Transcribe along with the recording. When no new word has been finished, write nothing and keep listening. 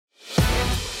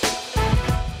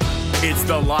It's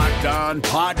the Locked On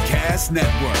Podcast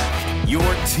Network, your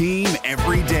team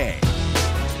every day.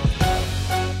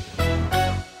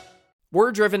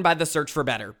 We're driven by the search for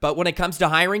better, but when it comes to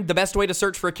hiring, the best way to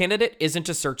search for a candidate isn't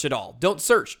to search at all. Don't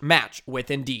search, match with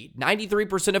Indeed.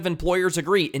 93% of employers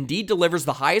agree Indeed delivers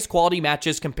the highest quality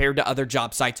matches compared to other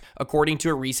job sites, according to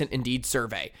a recent Indeed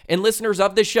survey. And listeners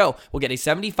of this show will get a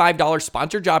 $75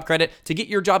 sponsored job credit to get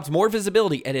your jobs more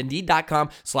visibility at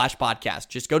Indeed.com/podcast.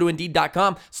 Just go to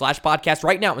Indeed.com/podcast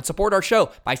right now and support our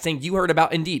show by saying you heard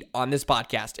about Indeed on this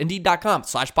podcast.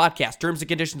 Indeed.com/podcast. Terms and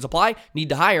conditions apply. Need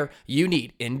to hire? You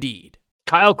need Indeed.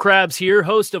 Kyle Krabs here,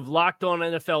 host of Locked On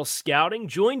NFL Scouting.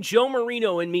 Join Joe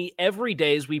Marino and me every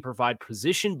day as we provide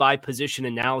position-by-position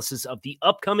analysis of the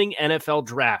upcoming NFL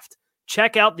Draft.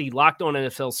 Check out the Locked On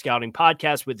NFL Scouting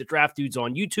podcast with the Draft Dudes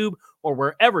on YouTube or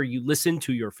wherever you listen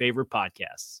to your favorite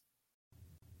podcasts.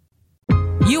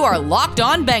 You are Locked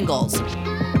On Bengals,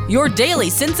 your daily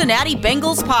Cincinnati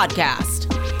Bengals podcast.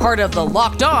 Part of the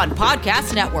Locked On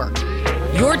Podcast Network,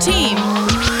 your team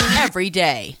every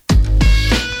day.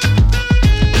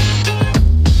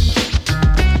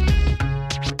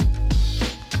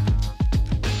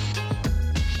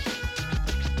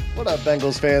 What up,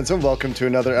 Bengals fans, and welcome to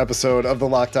another episode of the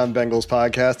Locked On Bengals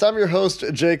podcast. I'm your host,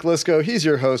 Jake Lisco. He's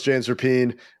your host, James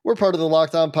Rapine. We're part of the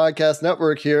Locked On Podcast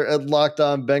Network here at Locked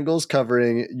On Bengals,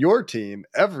 covering your team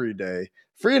every day.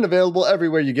 Free and available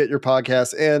everywhere you get your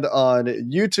podcasts and on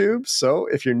YouTube. So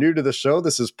if you're new to the show,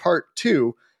 this is part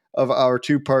 2 of our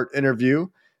 2-part interview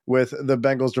with the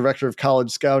Bengals Director of College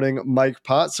Scouting, Mike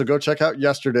Potts. So go check out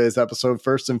yesterday's episode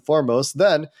first and foremost.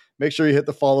 Then make sure you hit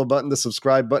the follow button, the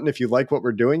subscribe button if you like what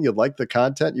we're doing, you like the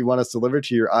content, you want us delivered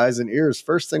to your eyes and ears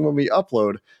first thing when we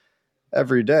upload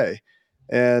every day.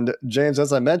 And James,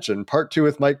 as I mentioned, part 2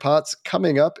 with Mike Potts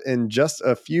coming up in just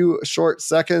a few short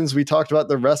seconds. We talked about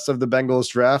the rest of the Bengals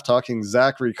draft, talking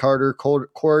Zachary Carter,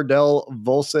 Cordell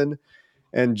Volson,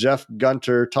 and Jeff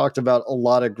Gunter. Talked about a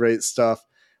lot of great stuff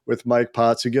with Mike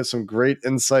Potts, who gives some great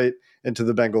insight into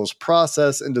the Bengals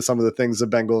process, into some of the things the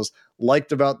Bengals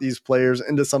liked about these players,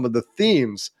 into some of the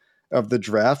themes of the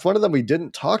draft. One of them we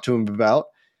didn't talk to him about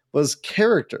was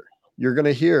character. You're going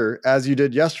to hear, as you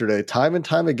did yesterday, time and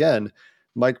time again,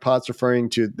 Mike Potts referring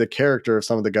to the character of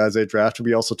some of the guys they drafted.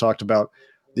 We also talked about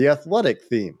the athletic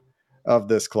theme of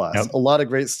this class. Yep. A lot of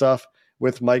great stuff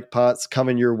with Mike Potts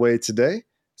coming your way today.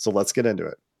 So let's get into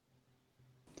it.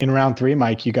 In round 3,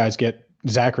 Mike, you guys get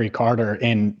Zachary Carter.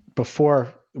 And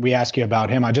before we ask you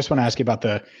about him, I just want to ask you about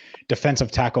the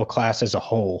defensive tackle class as a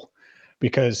whole,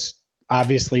 because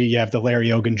obviously you have the Larry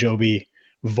Ogunjobi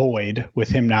void with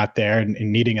him not there and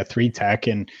needing a 3-tech.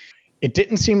 And it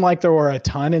didn't seem like there were a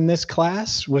ton in this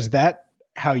class. Was that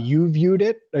how you viewed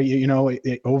it?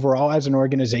 Overall as an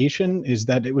organization, is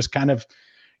that it was kind of,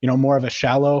 more of a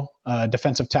shallow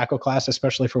defensive tackle class,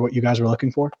 especially for what you guys were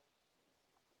looking for?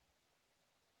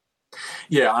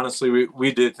 Yeah, honestly,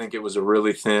 we did think it was a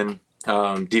really thin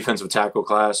defensive tackle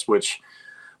class, which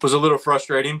was a little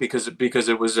frustrating because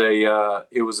it was a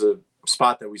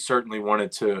spot that we certainly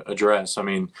wanted to address. I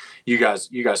mean, you guys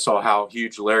saw how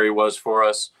huge Larry was for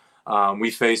us. We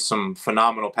faced some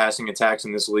phenomenal passing attacks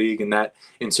in this league, and that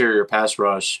interior pass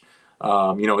rush,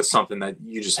 it's something that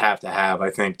you just have to have,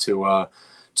 I think, to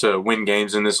win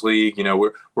games in this league.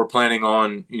 We're planning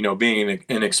on, being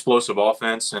an explosive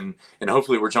offense, and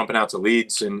hopefully we're jumping out to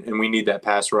leads, and we need that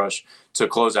pass rush to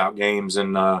close out games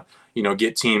and,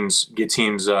 get teams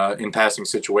in passing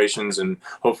situations, and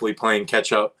hopefully playing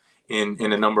catch up in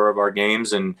a number of our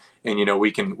games. And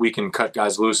we can cut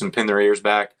guys loose and pin their ears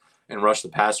back and rush the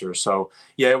passer. So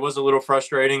yeah, it was a little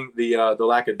frustrating, the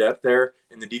lack of depth there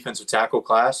in the defensive tackle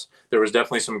class. There was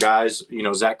definitely some guys,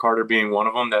 Zach Carter being one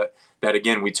of them, that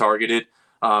again, we targeted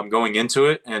going into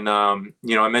it. And,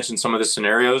 I mentioned some of the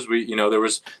scenarios. There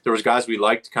was guys we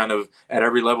liked kind of at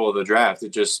every level of the draft. It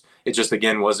just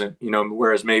again, wasn't,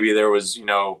 whereas maybe there was,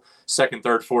 second,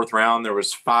 third, fourth round, there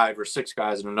was 5 or 6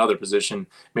 guys in another position.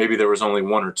 Maybe there was only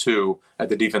 1 or 2 at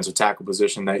the defensive tackle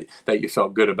position that you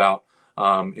felt good about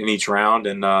in each round.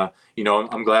 And,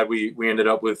 I'm glad we ended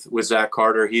up with Zach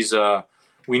Carter. He's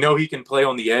we know he can play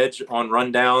on the edge on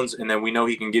rundowns, and then we know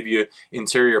he can give you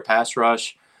interior pass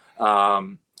rush.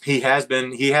 He has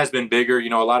been bigger.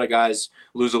 A lot of guys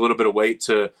lose a little bit of weight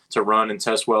to run and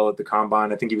test well at the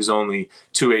combine. I think he was only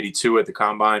 282 at the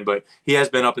combine, but he has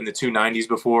been up in the 290s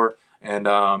before. And,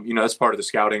 that's part of the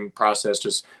scouting process,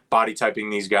 just body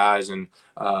typing these guys and,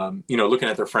 looking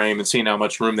at their frame and seeing how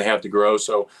much room they have to grow.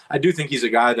 So I do think he's a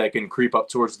guy that can creep up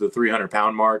towards the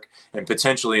 300-pound mark and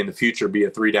potentially in the future be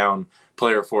a 3-down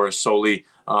player for us solely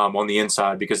on the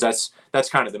inside, because that's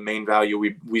kind of the main value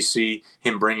we see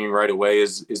him bringing right away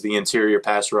is the interior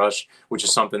pass rush, which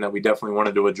is something that we definitely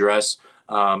wanted to address.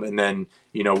 And then,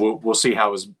 we'll see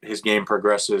how his game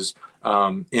progresses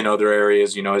in other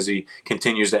areas, as he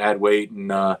continues to add weight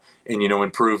and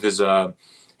improve his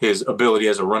ability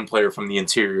as a run player from the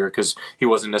interior, because he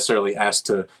wasn't necessarily asked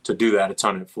to do that a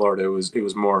ton at Florida. It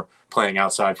was more playing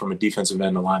outside from a defensive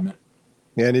end alignment.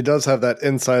 Yeah, and he does have that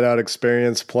inside-out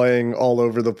experience playing all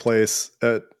over the place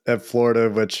at Florida,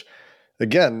 which,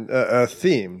 again, a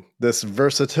theme, this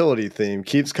versatility theme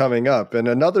keeps coming up. And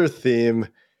another theme,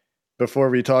 before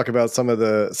we talk about some of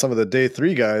the day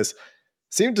 3 guys,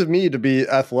 seemed to me to be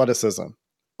athleticism.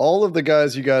 All of the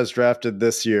guys you guys drafted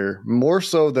this year, more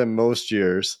so than most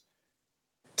years,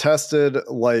 tested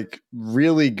like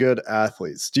really good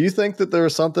athletes. Do you think that there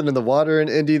was something in the water in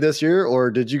Indy this year, or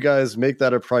did you guys make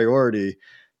that a priority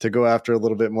to go after a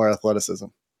little bit more athleticism?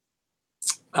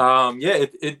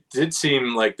 It did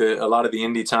seem like a lot of the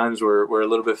Indy times were a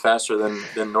little bit faster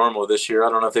than normal this year. I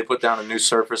don't know if they put down a new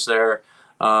surface there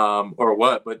or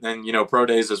what, but then, pro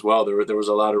days as well. There was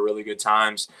a lot of really good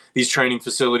times. These training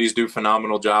facilities do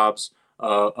phenomenal jobs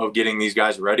of getting these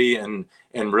guys ready, and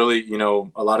really,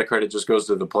 a lot of credit just goes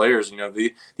to the players.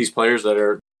 These players that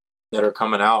are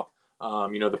coming out,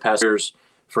 the past years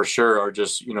for sure are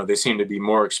just, they seem to be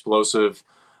more explosive,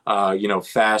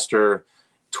 faster,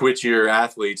 twitchier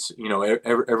athletes,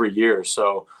 every year.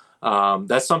 So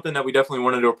that's something that we definitely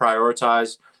wanted to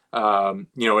prioritize.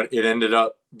 It ended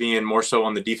up being more so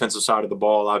on the defensive side of the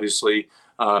ball, obviously.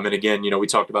 And again, we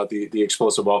talked about the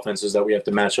explosive offenses that we have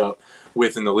to match up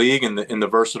with in the league, and the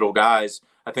versatile guys.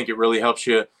 I think it really helps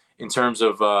you in terms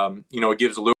of, it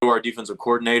gives Lou, our defensive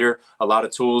coordinator, a lot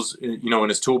of tools, in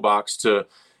his toolbox to,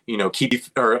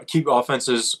 keep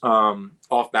offenses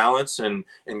off balance and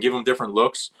give them different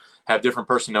looks, have different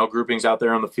personnel groupings out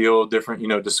there on the field, different,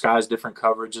 disguise different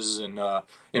coverages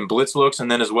and blitz looks.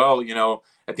 And then as well,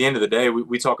 at the end of the day,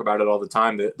 we talk about it all the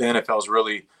time, that the NFL is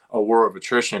really a war of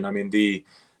attrition. I mean, the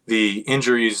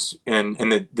injuries and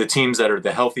the teams that are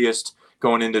the healthiest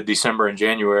going into December and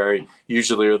January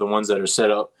usually are the ones that are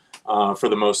set up for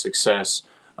the most success,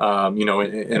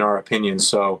 in our opinion.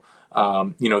 So,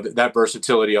 that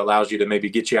versatility allows you to maybe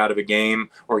get you out of a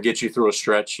game or get you through a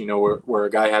stretch, where a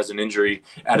guy has an injury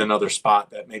at another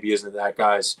spot that maybe isn't that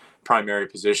guy's primary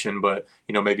position, but,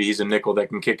 maybe he's a nickel that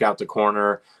can kick out the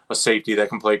corner, a safety that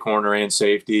can play corner and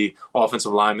safety,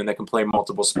 offensive lineman that can play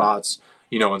multiple spots,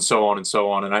 and so on and so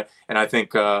on. And I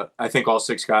think all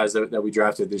 6 guys that we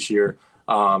drafted this year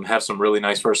have some really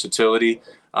nice versatility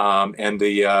and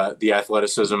the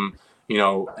athleticism,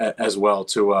 as well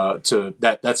to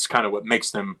that's kind of what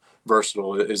makes them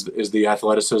versatile is the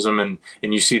athleticism. And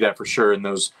you see that for sure in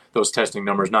those testing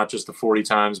numbers, not just the 40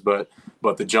 times, but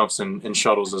the jumps and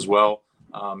shuttles as well.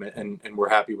 And we're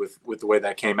happy with the way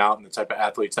that came out and the type of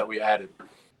athletes that we added.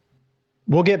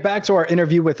 We'll get back to our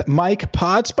interview with Mike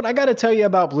Potts, but I got to tell you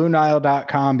about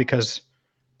BlueNile.com because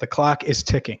the clock is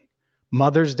ticking.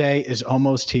 Mother's Day is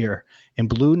almost here, and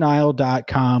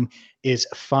BlueNile.com is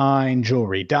fine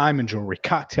jewelry, diamond jewelry,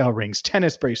 cocktail rings,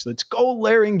 tennis bracelets, gold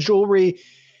layering jewelry.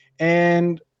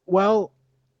 And, well,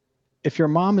 if your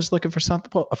mom is looking for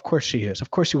something, well, of course she is.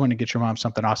 Of course you want to get your mom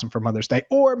something awesome for Mother's Day,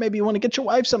 or maybe you want to get your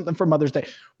wife something for Mother's Day.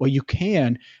 Well, you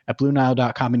can at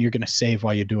BlueNile.com, and you're going to save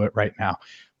while you do it right now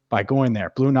by going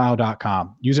there,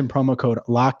 BlueNile.com, using promo code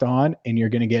Locked On, and you're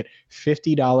going to get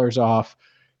 $50 off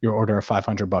your order of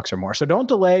 $500 or more. So don't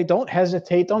delay. Don't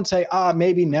hesitate. Don't say,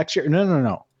 maybe next year.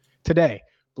 No. Today,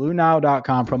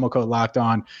 BlueNile.com, promo code Locked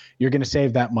On. You're going to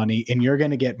save that money, and you're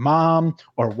going to get mom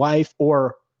or wife,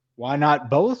 or why not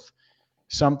both,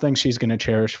 something she's going to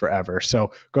cherish forever.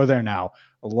 So go there now.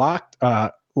 Locked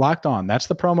On. That's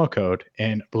the promo code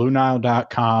in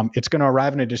BlueNile.com. It's going to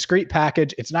arrive in a discreet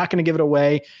package. It's not going to give it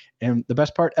away. And the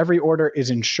best part, every order is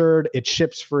insured. It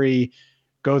ships free.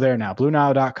 Go there now.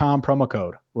 BlueNile.com, promo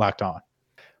code Locked On.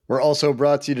 We're also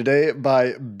brought to you today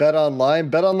by BetOnline.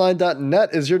 BetOnline.net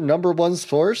is your number one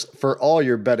source for all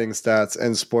your betting stats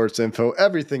and sports info.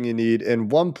 Everything you need in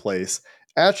one place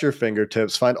at your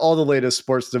fingertips. Find all the latest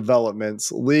sports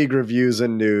developments, league reviews,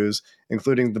 and news,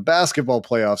 including the basketball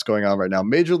playoffs going on right now,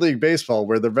 Major League Baseball,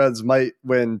 where the Reds might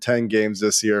win 10 games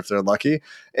this year if they're lucky,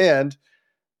 and,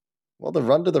 well, the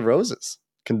Run to the Roses.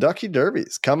 Kentucky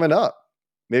Derby's coming up.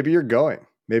 Maybe you're going.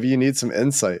 Maybe you need some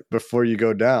insight before you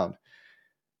go down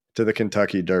to the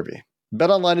Kentucky Derby.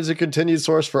 BetOnline is a continued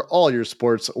source for all your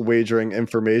sports wagering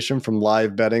information, from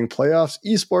live betting, playoffs,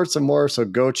 esports, and more. So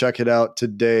go check it out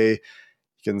today. You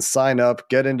can sign up,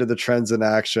 get into the trends in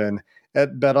action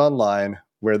at BetOnline,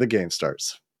 where the game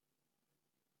starts.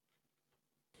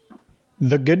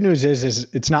 The good news is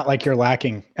it's not like you're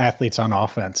lacking athletes on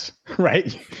offense,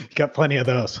 right? You got plenty of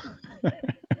those.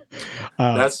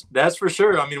 That's for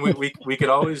sure. I mean, we could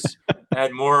always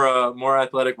add more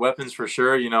athletic weapons for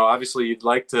sure. Obviously you'd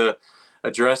like to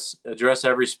address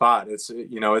every spot. It's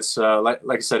like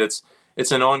I said, it's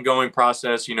an ongoing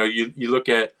process. You look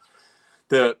at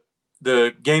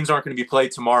the games aren't going to be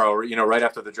played tomorrow, right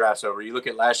after the draft's over. You look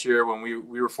at last year when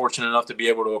we were fortunate enough to be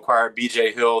able to acquire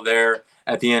BJ Hill there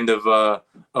at the end of the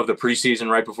preseason,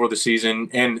 right before the season,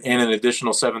 and an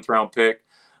additional 7th round pick,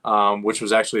 which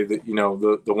was actually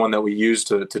the one that we used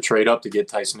to trade up to get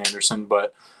Tyson Anderson.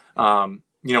 But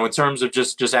in terms of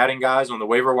just adding guys on the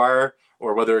waiver wire,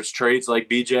 or whether it's trades like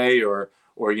BJ or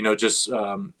just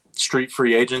street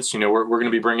free agents, we're going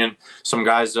to be bringing some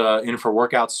guys in for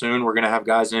workouts soon. We're going to have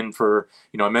guys in for,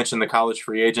 I mentioned the college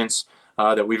free agents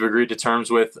that we've agreed to terms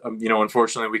with.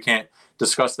 Unfortunately, we can't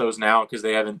discuss those now because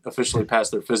they haven't officially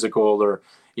passed their physical or,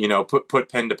 put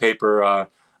pen to paper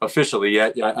officially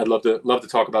yet. I'd love to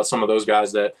talk about some of those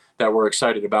guys that we're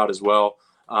excited about as well.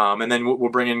 And then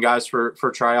we'll bring in guys for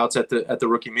tryouts at the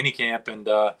rookie minicamp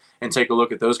and take a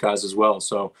look at those guys as well.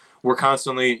 So we're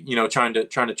constantly, trying to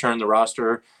turn the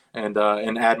roster and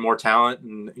add more talent.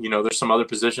 And, there's some other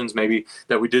positions maybe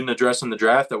that we didn't address in the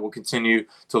draft that we'll continue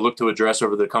to look to address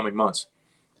over the coming months.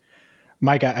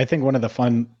 Mike, I think one of the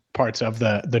fun parts of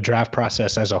the draft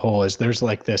process as a whole is there's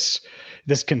like this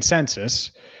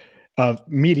consensus of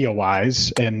media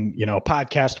wise and,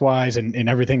 podcast wise and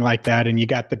everything like that. And you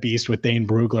got the beast with Dane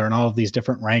Brugler and all of these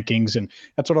different rankings. And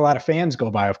that's what a lot of fans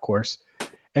go by, of course.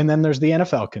 And then there's the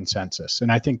NFL consensus. And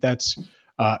I think that's,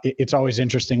 it's always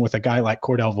interesting with a guy like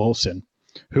Cordell Volson,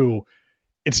 who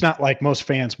it's not like most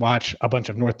fans watch a bunch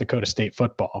of North Dakota State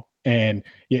football. And,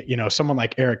 someone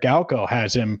like Eric Galco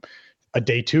has him a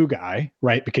day 2 guy,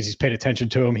 right? Because he's paid attention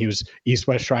to him. He was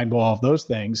East-West Shrine Bowl, all of those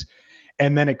things.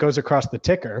 And then it goes across the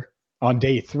ticker on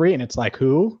day 3. And it's like,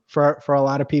 who for a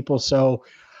lot of people. So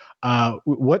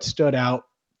what stood out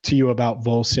to you about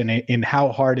Volson, and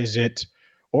how hard is it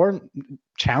or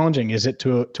challenging is it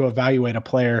to evaluate a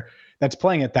player that's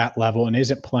playing at that level and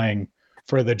isn't playing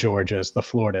for the Georgias, the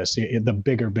Floridas, the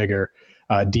bigger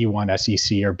D1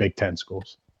 SEC or Big Ten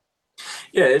schools?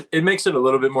 Yeah, it makes it a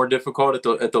little bit more difficult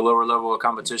at the lower level of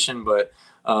competition. But,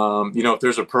 if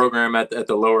there's a program at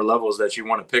the lower levels that you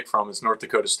want to pick from, it's North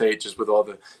Dakota State, just with all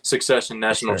the success in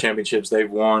national championships they've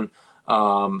won.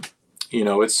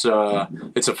 It's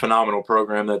a phenomenal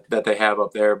program that they have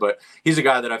up there. But he's a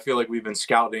guy that I feel like we've been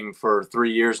scouting for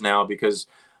 3 years now, because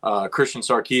Christian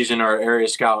Sarkisian, our area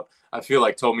scout, I feel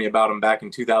like told me about him back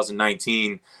in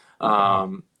 2019.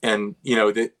 And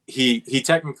that he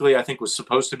technically, I think, was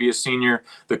supposed to be a senior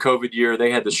the COVID year.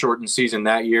 They had the shortened season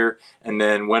that year, and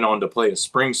then went on to play a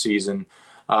spring season,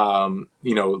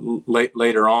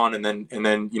 later on, and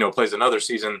then plays another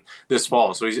season this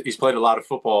fall. So he's played a lot of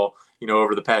football,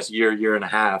 over the past year and a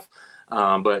half.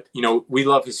 But we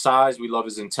love his size. We love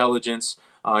his intelligence.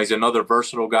 He's another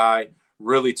versatile guy,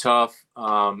 really tough.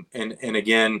 And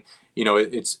again,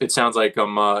 it sounds like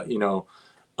I'm,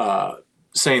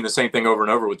 saying the same thing over and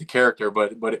over with the character,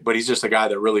 but he's just a guy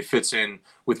that really fits in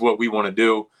with what we want to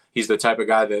do. He's the type of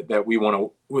guy that we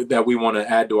want to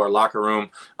add to our locker room,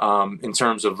 in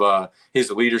terms of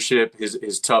his leadership,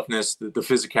 his toughness, the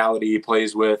physicality he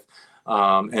plays with.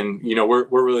 And we're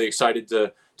really excited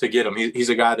to get him. He's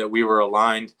a guy that we were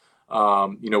aligned,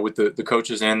 with the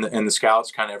coaches and the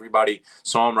scouts. Kind of everybody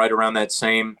saw him right around that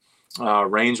same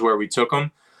range where we took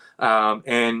him.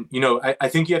 I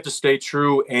think you have to stay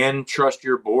true and trust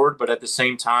your board, but at the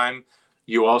same time,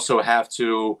 you also have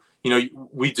to,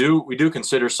 we do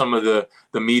consider some of the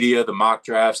media, the mock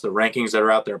drafts, the rankings that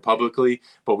are out there publicly,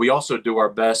 but we also do our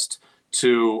best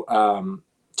to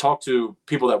talk to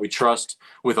people that we trust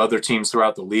with other teams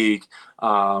throughout the league.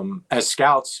 As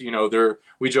scouts,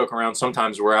 we joke around.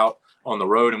 Sometimes we're out on the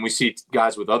road and we see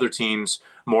guys with other teams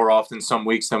more often some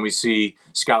weeks than we see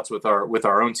scouts with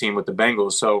our own team, with the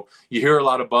Bengals. So you hear a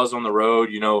lot of buzz on the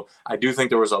road. I do think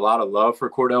there was a lot of love for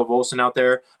Cordell Volson out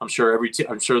there. I'm sure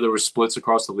there were splits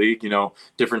across the league.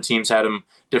 Different teams had him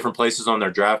different places on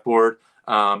their draft board.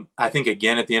 I think,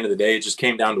 again, at the end of the day, it just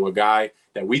came down to a guy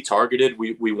that we targeted.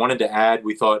 We wanted to add.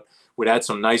 We thought would add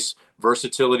some nice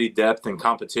versatility, depth, and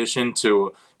competition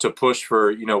to push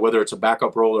for, whether it's a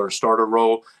backup role or a starter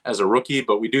role as a rookie.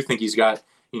 But we do think he's got,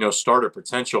 starter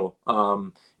potential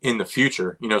in the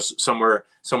future, somewhere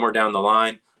down the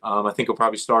line. I think he'll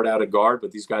probably start out at guard,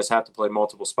 but these guys have to play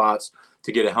multiple spots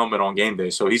to get a helmet on game day.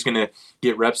 So he's going to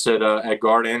get reps at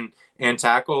guard and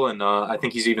tackle. And I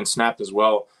think he's even snapped as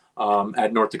well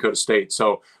at North Dakota State.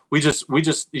 So we just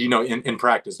in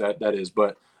practice that is.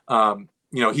 But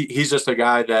he's just a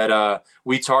guy that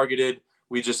we targeted.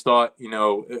 We just thought,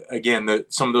 again,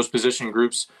 that some of those position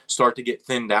groups start to get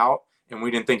thinned out, and we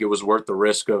didn't think it was worth the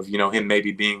risk of, him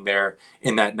maybe being there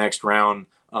in that next round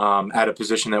at a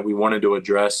position that we wanted to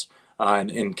address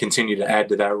and continue to add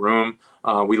to that room.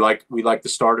 We like the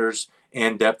starters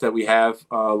and depth that we have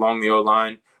along the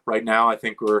O-line right now. I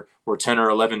think we're 10 or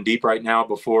 11 deep right now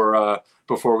before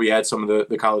we add some of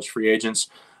the college free agents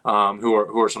who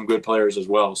are some good players as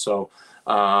well. So,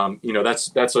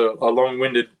 that's a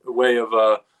long-winded way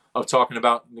of talking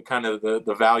about the kind of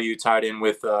the value tied in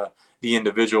with the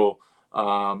individual,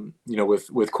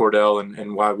 with Cordell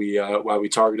and why we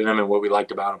targeted him and what we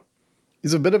liked about him.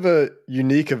 He's a bit of a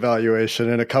unique evaluation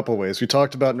in a couple ways. We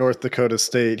talked about North Dakota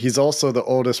State. He's also the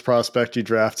oldest prospect you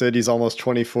drafted. He's almost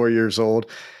 24 years old.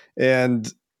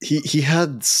 And he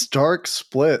had stark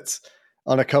splits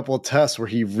on a couple of tests where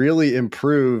he really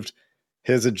improved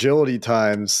his agility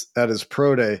times at his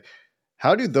pro day.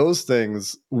 How do those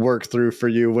things work through for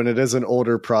you when it is an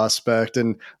older prospect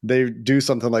and they do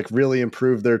something like really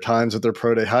improve their times at their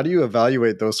pro day? How do you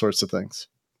evaluate those sorts of things?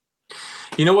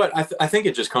 You know what? I think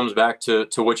it just comes back to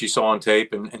what you saw on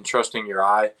tape and trusting your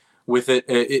eye with it.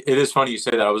 It is funny you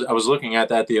say that. I was looking at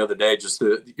that the other day.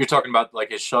 You're talking about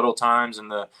like his shuttle times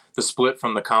and the split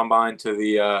from the combine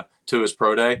to his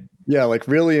pro day. Yeah, like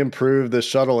really improve the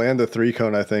shuttle and the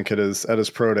 3-cone. I think it is at his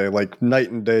pro day, like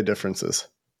night and day differences.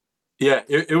 Yeah,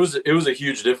 it was a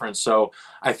huge difference. So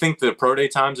I think the pro day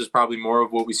times is probably more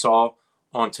of what we saw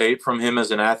on tape from him as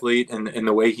an athlete and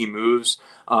the way he moves.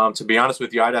 To be honest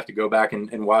with you, I'd have to go back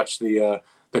and watch the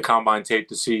combine tape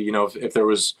to see, if there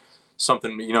was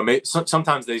something,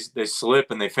 sometimes they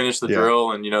slip and they finish the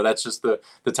drill and, that's just the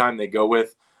time they go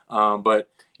with. But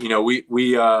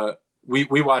we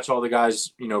watch all the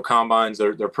guys, combines,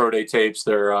 their pro day tapes,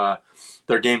 their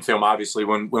game film, obviously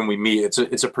when we meet.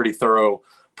 It's a pretty thorough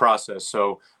process.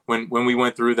 So when we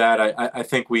went through that, I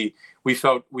think we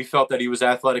felt that he was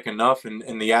athletic enough,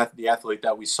 and the athlete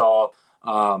that we saw,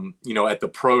 at the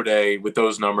pro day with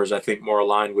those numbers, I think more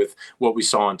aligned with what we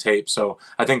saw on tape. So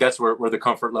I think that's where the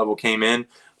comfort level came in.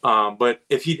 But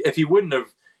if he wouldn't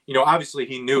have, obviously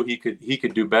he knew he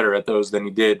could do better at those than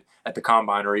he did at the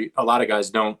combine, or a lot of guys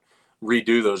don't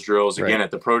redo those drills again at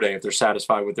the pro day if they're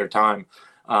satisfied with their time.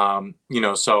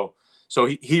 So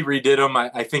he redid them.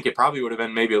 I think it probably would have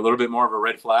been maybe a little bit more of a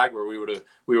red flag where we would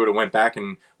have went back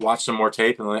and watched some more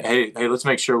tape and like, hey, let's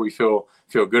make sure we feel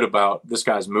good about this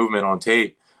guy's movement on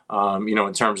tape.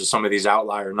 In terms of some of these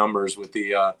outlier numbers with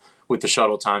the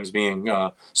shuttle times being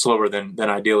slower than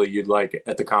ideally you'd like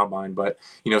at the combine. But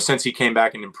since he came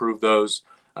back and improved those,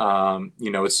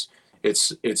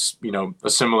 it's a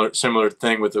similar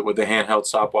thing with the handheld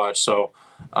stopwatch. So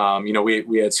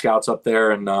we had scouts up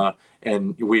there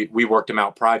and we worked him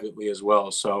out privately as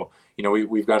well. So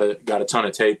we've got a ton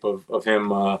of tape of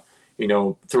him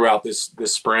throughout this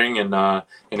spring and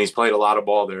he's played a lot of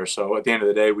ball there. So at the end of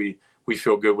the day, we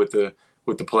feel good with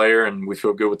the player and we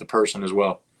feel good with the person as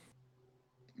well.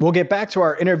 We'll get back to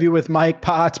our interview with Mike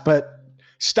Potts, but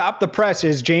stop the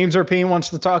presses. James Rapien wants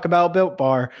to talk about Built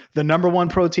Bar, the number one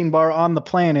protein bar on the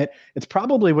planet. It's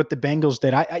probably what the Bengals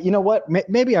did. You know what?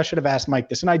 Maybe I should have asked Mike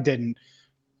this, and I didn't.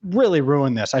 Really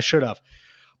ruin this. I should have.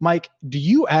 Mike, do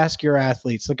you ask your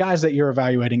athletes, the guys that you're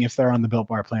evaluating, if they're on the Built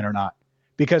Bar plan or not?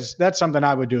 Because that's something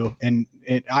I would do, and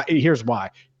here's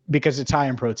why. Because it's high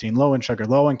in protein, low in sugar,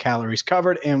 low in calories,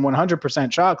 covered in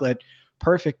 100% chocolate,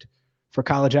 perfect for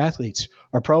college athletes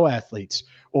or pro athletes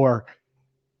or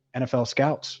NFL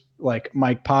scouts like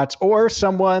Mike Potts or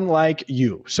someone like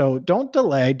you. So don't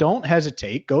delay, don't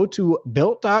hesitate. Go to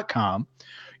Built.com.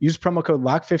 Use promo code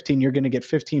LOCK15. You're going to get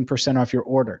 15% off your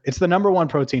order. It's the number one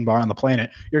protein bar on the planet.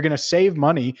 You're going to save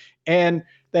money, and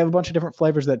they have a bunch of different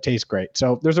flavors that taste great.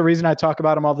 So there's a reason I talk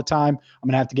about them all the time. I'm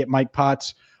going to have to get Mike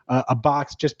Potts a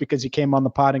box just because he came on the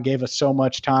pod and gave us so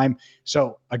much time.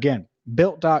 So again,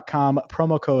 Built.com,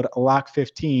 promo code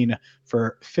LOCK15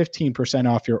 for 15%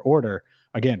 off your order.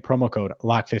 Again, promo code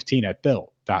LOCK15 at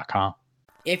Built.com.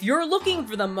 If you're looking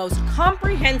for the most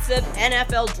comprehensive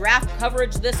NFL draft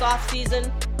coverage this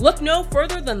offseason, look no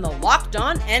further than the Locked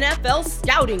On NFL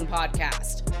Scouting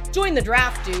Podcast. Join the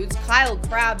draft dudes, Kyle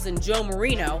Krabs and Joe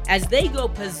Marino, as they go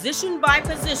position by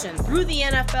position through the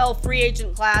NFL free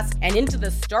agent class and into the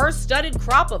star-studded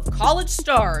crop of college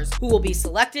stars who will be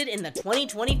selected in the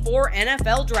 2024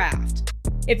 NFL Draft.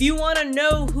 If you want to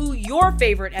know who your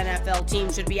favorite NFL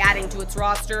team should be adding to its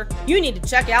roster, you need to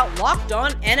check out Locked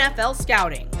On NFL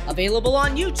Scouting, available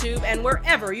on YouTube and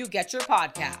wherever you get your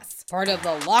podcasts. Part of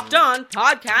the Locked On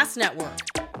Podcast Network,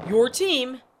 your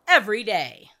team every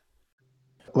day.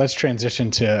 let's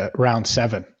transition to round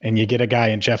 7, and you get a guy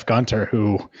in Jeff Gunter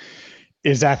who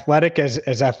is athletic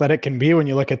as athletic can be when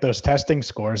you look at those testing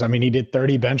scores. I mean, he did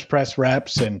 30 bench press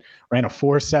reps and ran a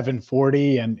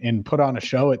 4.740 and put on a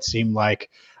show, it seemed like,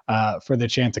 for the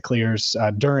Chanticleers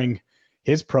during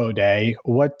his pro day.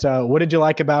 What did you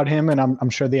like about him? And I'm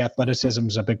sure the athleticism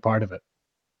is a big part of it.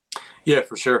 Yeah,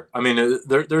 for sure. I mean,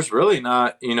 there's really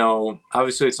not,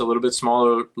 obviously it's a little bit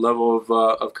smaller level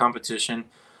of competition.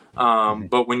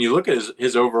 But when you look at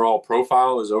his overall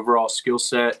profile, his overall skill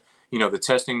set, the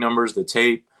testing numbers, the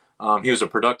tape, he was a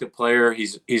productive player.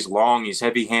 He's long, he's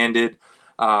heavy-handed.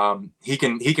 He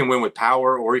can win with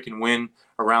power, or he can win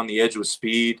around the edge with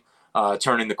speed,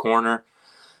 turning the corner.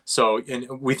 So,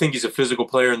 and we think he's a physical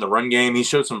player in the run game. He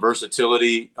showed some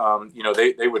versatility.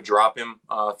 They would drop him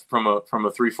from a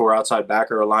 3-4 outside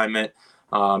backer alignment.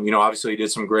 Obviously he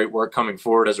did some great work coming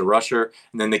forward as a rusher,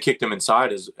 and then they kicked him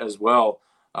inside as well.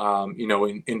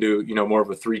 Into more of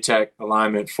a 3-tech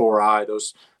alignment, 4-eye,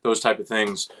 those type of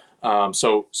things.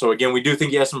 So again, we do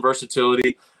think he has some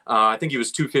versatility. I think he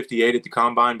was 258 at the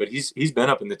combine, but he's been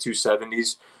up in the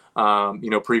 270s.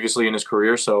 Previously in his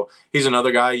career. So he's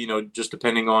another guy, just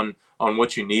depending on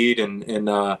what you need and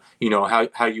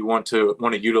how you want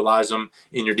to utilize him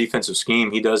in your defensive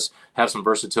scheme. He does have some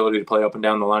versatility to play up and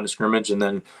down the line of scrimmage, and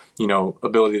then,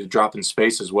 ability to drop in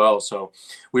space as well. So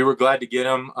we were glad to get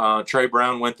him. Trey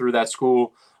Brown went through that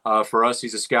school for us.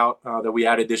 He's a scout that we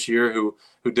added this year who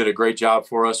did a great job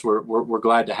for us. We're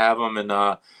glad to have him.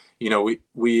 And,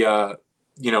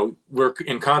 we're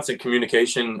in constant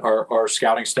communication, our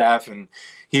scouting staff, and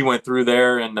he went through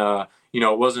there. And,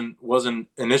 it wasn't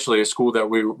initially a school that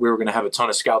we were going to have a ton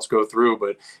of scouts go through,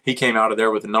 but he came out of there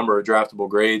with a number of draftable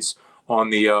grades on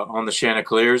the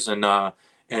Chanticleers. And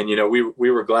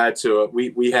we were glad to,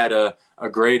 we had a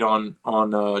grade on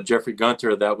Jeffrey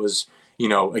Gunter that was,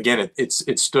 again,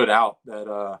 it stood out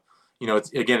that,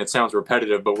 it sounds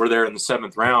repetitive, but we're there in the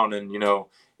 7th round. And,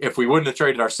 if we wouldn't have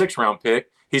traded our 6th round pick,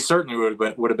 he certainly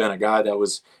would have been a guy that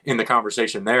was in the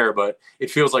conversation there. But it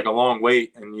feels like a long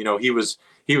wait, and he was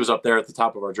up there at the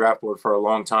top of our draft board for a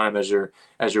long time as you're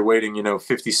waiting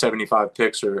 50, 75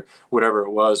 picks or whatever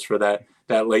it was for that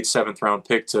late 7th round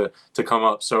pick to come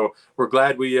up. So we're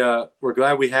glad we have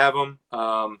him.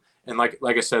 And like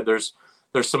I said, there's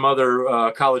some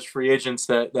other college free agents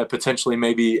that potentially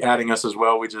may be adding us as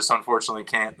well. We just unfortunately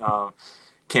can't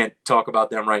talk about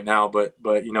them right now, but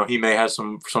he may have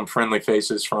some friendly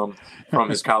faces from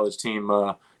his college team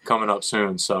coming up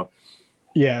soon. So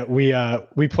yeah,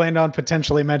 we planned on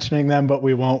potentially mentioning them, but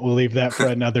we won't. We'll leave that for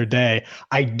another day.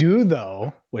 I do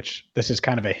though, which this is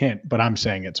kind of a hint, but I'm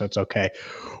saying it, so it's okay.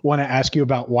 Want to ask you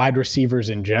about wide receivers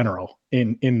in general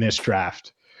in this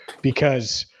draft,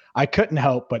 because I couldn't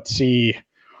help but see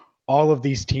all of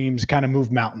these teams kind of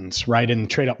move mountains, right? And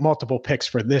trade up multiple picks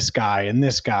for this guy and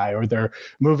this guy, or they're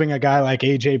moving a guy like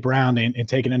A.J. Brown and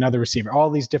taking another receiver, all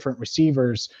these different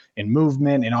receivers and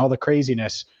movement and all the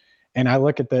craziness. And I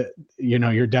look at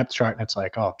your depth chart and it's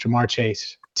like, oh, Jamar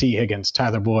Chase, T. Higgins,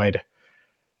 Tyler Boyd.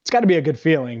 It's got to be a good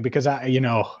feeling because I didn't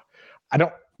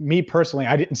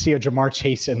see a Jamar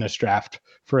Chase in this draft,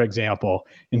 for example.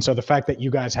 And so the fact that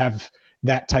you guys have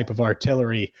that type of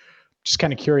artillery, just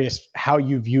kind of curious how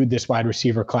you viewed this wide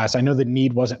receiver class. I know the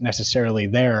need wasn't necessarily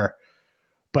there,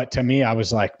 but to me, I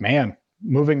was like, man,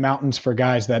 moving mountains for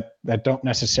guys that don't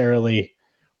necessarily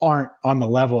aren't on the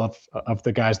level of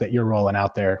the guys that you're rolling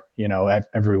out there,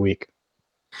 every week.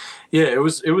 Yeah, it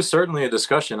was certainly a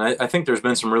discussion. I think there's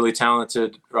been some really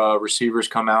talented receivers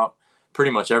come out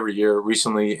pretty much every year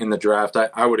recently in the draft.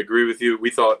 I would agree with you.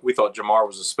 We thought Jamar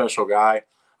was a special guy.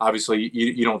 Obviously,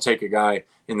 you don't take a guy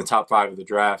in the top 5 of the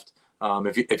draft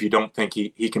if you don't think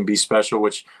he can be special,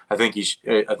 which I think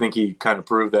he kind of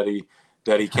proved that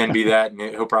he can be that, and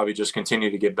he'll probably just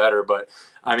continue to get better. But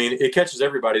I mean, it catches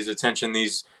everybody's attention,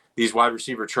 these wide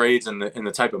receiver trades and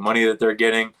the type of money that they're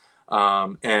getting.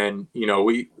 And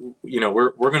we're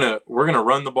gonna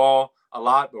run the ball a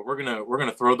lot, but we're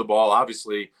gonna throw the ball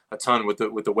obviously a ton with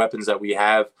the weapons that we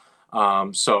have.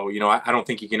 So I don't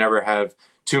think you can ever have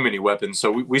too many weapons.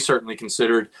 So we certainly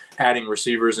considered adding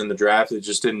receivers in the draft. It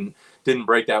just didn't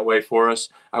break that way for us.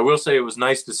 I will say it was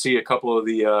nice to see a couple of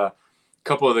the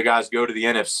guys go to the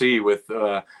NFC with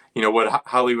what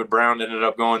Hollywood Brown ended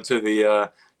up going to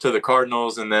the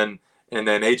Cardinals, and then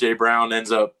A.J. Brown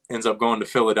ends up going to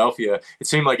Philadelphia. It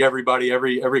seemed like every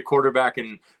quarterback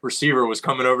and receiver was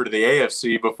coming over to the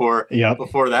AFC before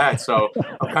that. So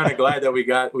I'm kind of glad that we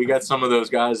got some of those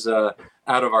guys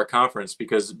out of our conference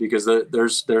because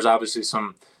there's obviously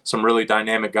some really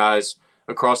dynamic guys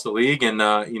across the league, and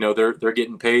they're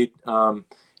getting paid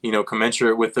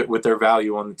commensurate with their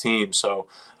value on the team. So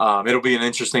it'll be an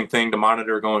interesting thing to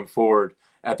monitor going forward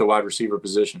at the wide receiver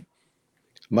position.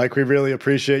 Mike, we really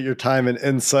appreciate your time and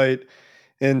insight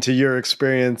into your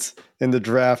experience in the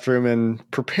draft room and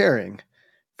preparing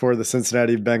for the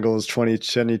Cincinnati Bengals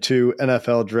 2022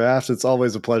 NFL Draft. It's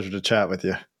always a pleasure to chat with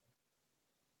you.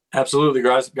 Absolutely,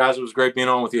 guys. It was great being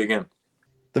on with you again.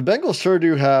 The Bengals sure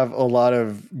do have a lot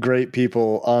of great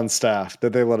people on staff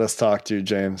that they let us talk to,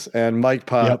 James. And Mike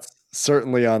Potts,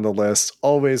 certainly on the list.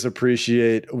 Always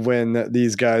appreciate when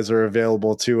these guys are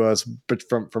available to us. But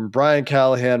from Brian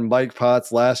Callahan, Mike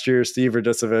Potts, last year, Steve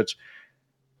Radicevich,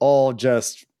 all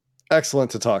just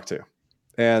excellent to talk to.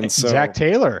 And so Zach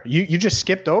Taylor, you just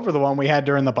skipped over the one we had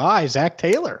during the bye, Zach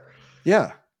Taylor.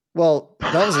 Yeah. Well,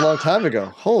 that was a long time ago.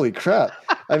 Holy crap.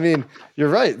 I mean, you're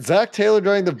right. Zach Taylor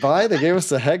during the bye, they gave us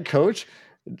the head coach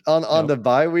on the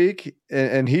bye week,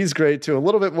 and he's great too. A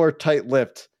little bit more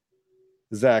tight-lipped.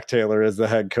 Zach Taylor is the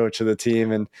head coach of the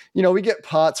team. And, we get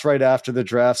Potts right after the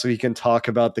draft so he can talk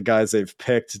about the guys they've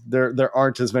picked. There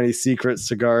aren't as many secrets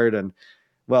to guard. And,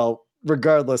 well,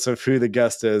 regardless of who the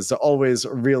guest is, always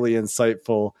really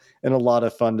insightful and a lot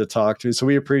of fun to talk to. So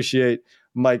we appreciate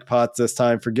Mike Potts this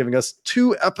time for giving us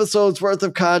 2 episodes worth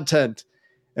of content.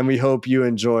 And we hope you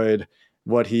enjoyed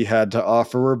what he had to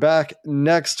offer. We're back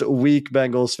next week,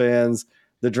 Bengals fans.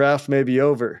 The draft may be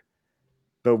over,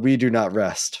 but we do not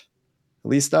rest. At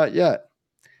least not yet.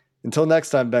 Until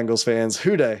next time, Bengals fans,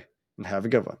 hooday and have a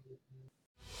good one.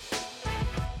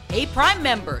 Hey, Prime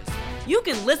members, you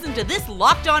can listen to this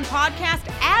Locked On podcast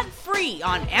ad-free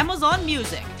on Amazon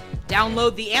Music.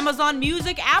 Download the Amazon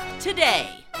Music app today.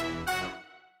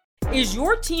 Is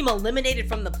your team eliminated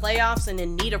from the playoffs and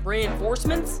in need of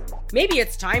reinforcements? Maybe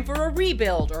it's time for a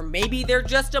rebuild, or maybe they're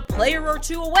just a player or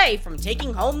two away from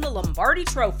taking home the Lombardi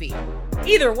Trophy.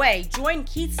 Either way, join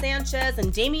Keith Sanchez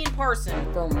and Damian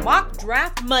Parson for Mock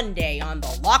Draft Monday on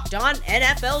the Locked On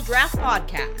NFL Draft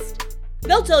Podcast.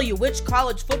 They'll tell you which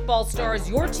college football stars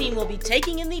your team will be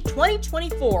taking in the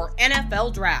 2024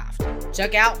 NFL Draft.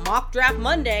 Check out Mock Draft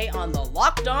Monday on the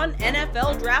Locked On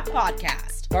NFL Draft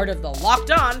Podcast, part of the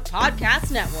Locked On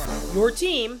Podcast Network. Your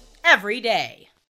team every day.